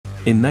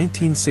In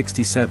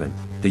 1967,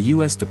 the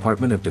U.S.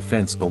 Department of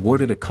Defense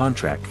awarded a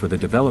contract for the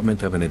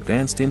development of an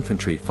advanced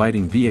infantry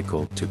fighting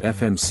vehicle to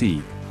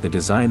FMC, the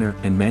designer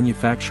and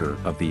manufacturer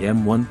of the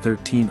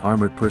M113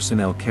 armored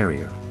personnel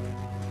carrier.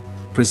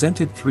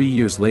 Presented 3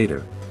 years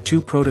later,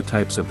 two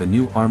prototypes of the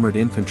new armored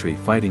infantry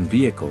fighting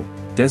vehicle,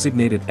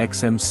 designated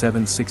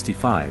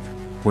XM765,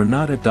 were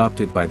not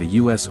adopted by the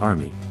U.S.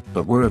 Army,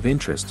 but were of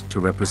interest to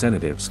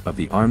representatives of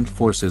the armed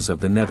forces of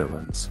the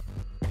Netherlands.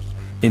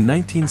 In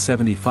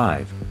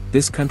 1975,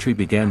 this country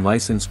began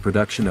licensed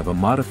production of a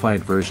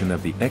modified version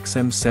of the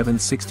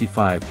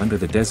XM765 under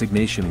the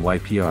designation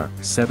YPR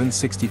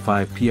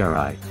 765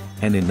 PRI,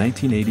 and in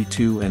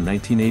 1982 and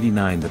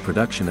 1989 the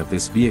production of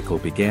this vehicle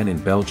began in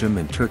Belgium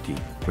and Turkey,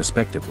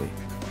 respectively.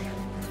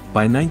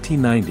 By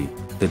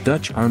 1990, the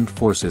Dutch armed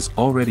forces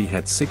already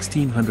had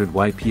 1,600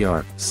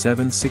 YPR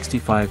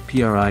 765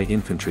 PRI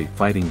infantry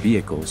fighting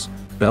vehicles,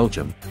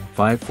 Belgium,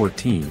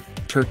 514,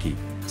 Turkey,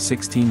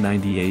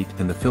 1698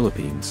 and the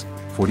Philippines,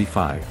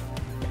 45.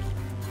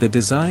 The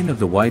design of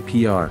the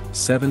YPR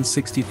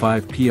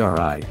 765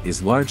 PRI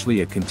is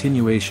largely a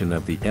continuation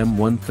of the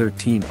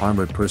M113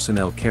 armored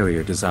personnel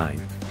carrier design.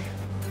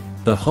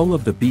 The hull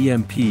of the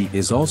BMP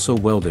is also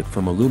welded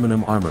from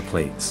aluminum armor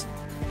plates.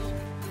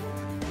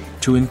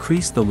 To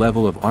increase the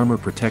level of armor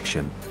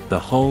protection, the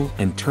hull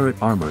and turret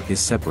armor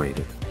is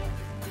separated.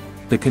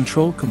 The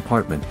control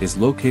compartment is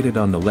located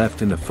on the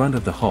left in the front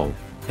of the hull,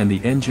 and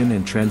the engine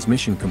and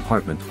transmission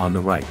compartment on the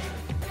right.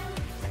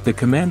 The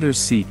commander's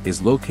seat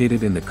is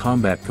located in the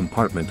combat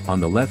compartment on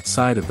the left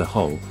side of the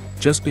hull,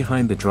 just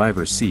behind the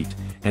driver's seat,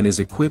 and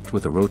is equipped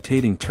with a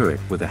rotating turret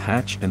with a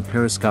hatch and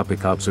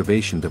periscopic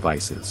observation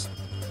devices.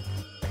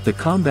 The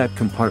combat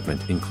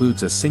compartment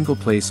includes a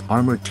single-place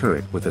armored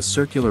turret with a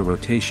circular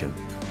rotation,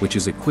 which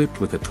is equipped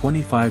with a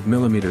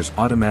 25mm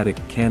automatic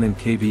Cannon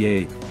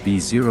KVA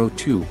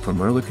B02 from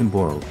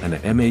Oerlikon and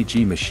a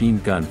MAG machine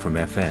gun from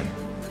FN.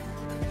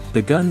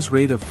 The gun's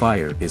rate of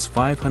fire is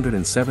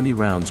 570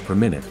 rounds per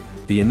minute.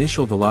 The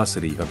initial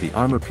velocity of the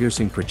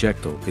armor-piercing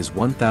projectile is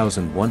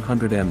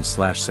 1,100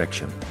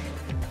 m/section.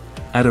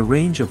 At a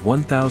range of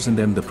 1,000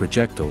 m the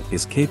projectile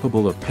is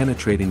capable of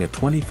penetrating a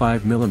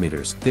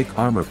 25mm thick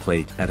armor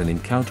plate at an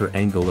encounter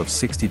angle of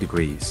 60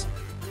 degrees.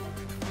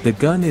 The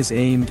gun is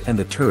aimed and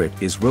the turret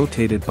is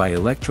rotated by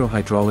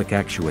electro-hydraulic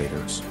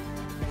actuators.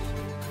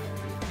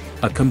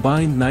 A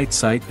combined night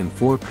sight and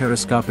 4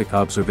 periscopic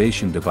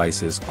observation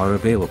devices are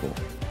available.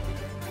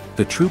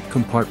 The troop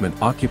compartment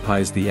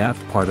occupies the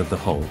aft part of the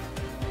hull.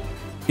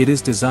 It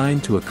is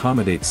designed to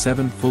accommodate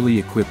 7 fully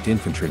equipped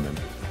infantrymen.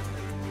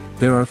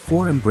 There are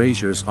 4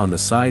 embrasures on the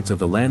sides of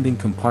the landing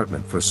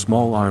compartment for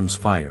small arms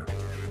fire.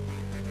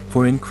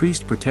 For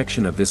increased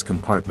protection of this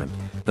compartment,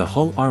 the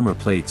hull armor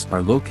plates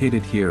are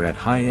located here at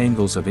high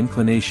angles of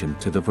inclination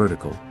to the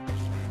vertical.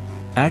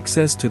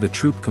 Access to the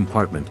troop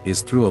compartment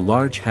is through a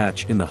large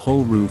hatch in the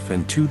hull roof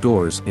and 2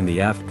 doors in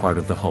the aft part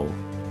of the hull.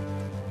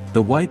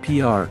 The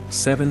YPR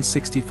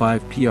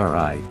 765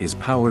 PRI is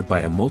powered by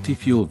a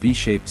multi-fuel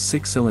V-shaped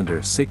 6-cylinder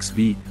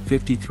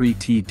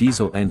 6V53T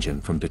diesel engine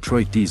from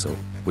Detroit Diesel,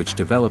 which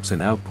develops an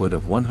output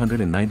of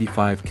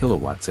 195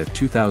 kilowatts at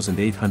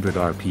 2,800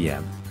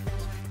 RPM.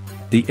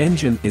 The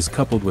engine is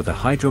coupled with a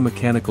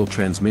hydromechanical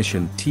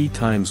transmission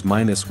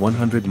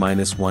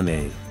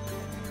T-100-1A.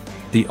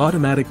 The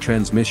automatic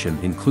transmission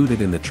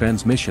included in the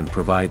transmission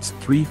provides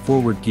 3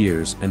 forward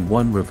gears and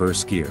 1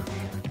 reverse gear.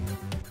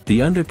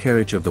 The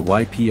undercarriage of the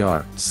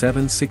YPR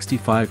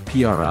 765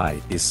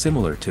 PRI is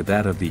similar to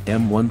that of the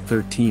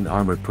M113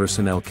 armored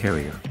personnel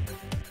carrier.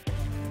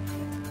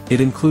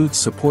 It includes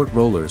support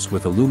rollers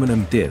with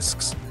aluminum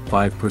discs,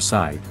 5 per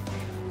side.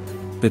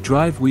 The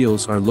drive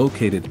wheels are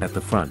located at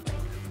the front.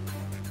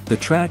 The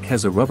track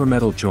has a rubber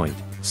metal joint.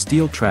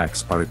 Steel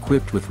tracks are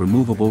equipped with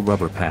removable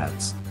rubber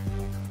pads.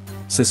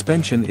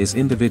 Suspension is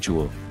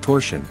individual,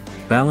 torsion,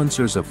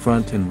 balancers of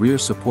front and rear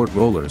support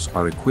rollers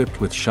are equipped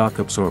with shock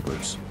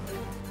absorbers.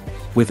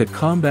 With a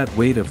combat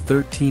weight of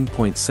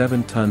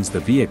 13.7 tons, the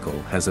vehicle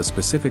has a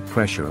specific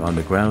pressure on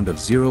the ground of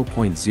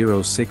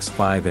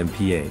 0.065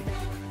 MPa.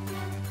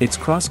 Its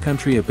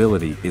cross-country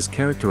ability is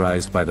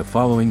characterized by the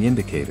following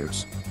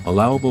indicators: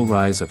 allowable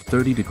rise of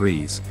 30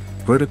 degrees,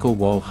 vertical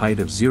wall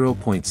height of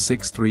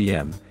 0.63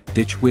 m,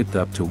 ditch width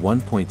up to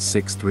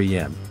 1.63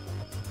 m.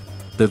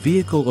 The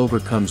vehicle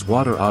overcomes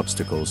water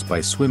obstacles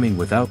by swimming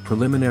without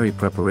preliminary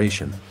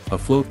preparation.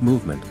 Afloat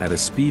movement at a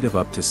speed of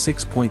up to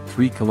 6.3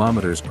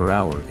 km per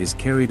hour is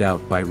carried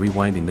out by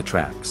rewinding the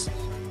tracks.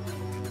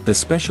 The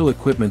special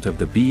equipment of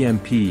the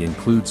BMP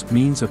includes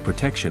means of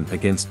protection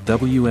against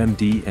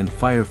WMD and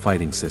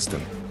firefighting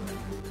system.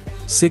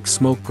 6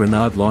 smoke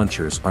grenade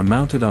launchers are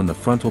mounted on the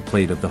frontal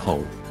plate of the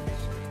hull.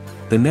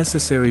 The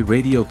necessary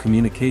radio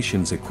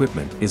communications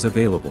equipment is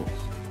available.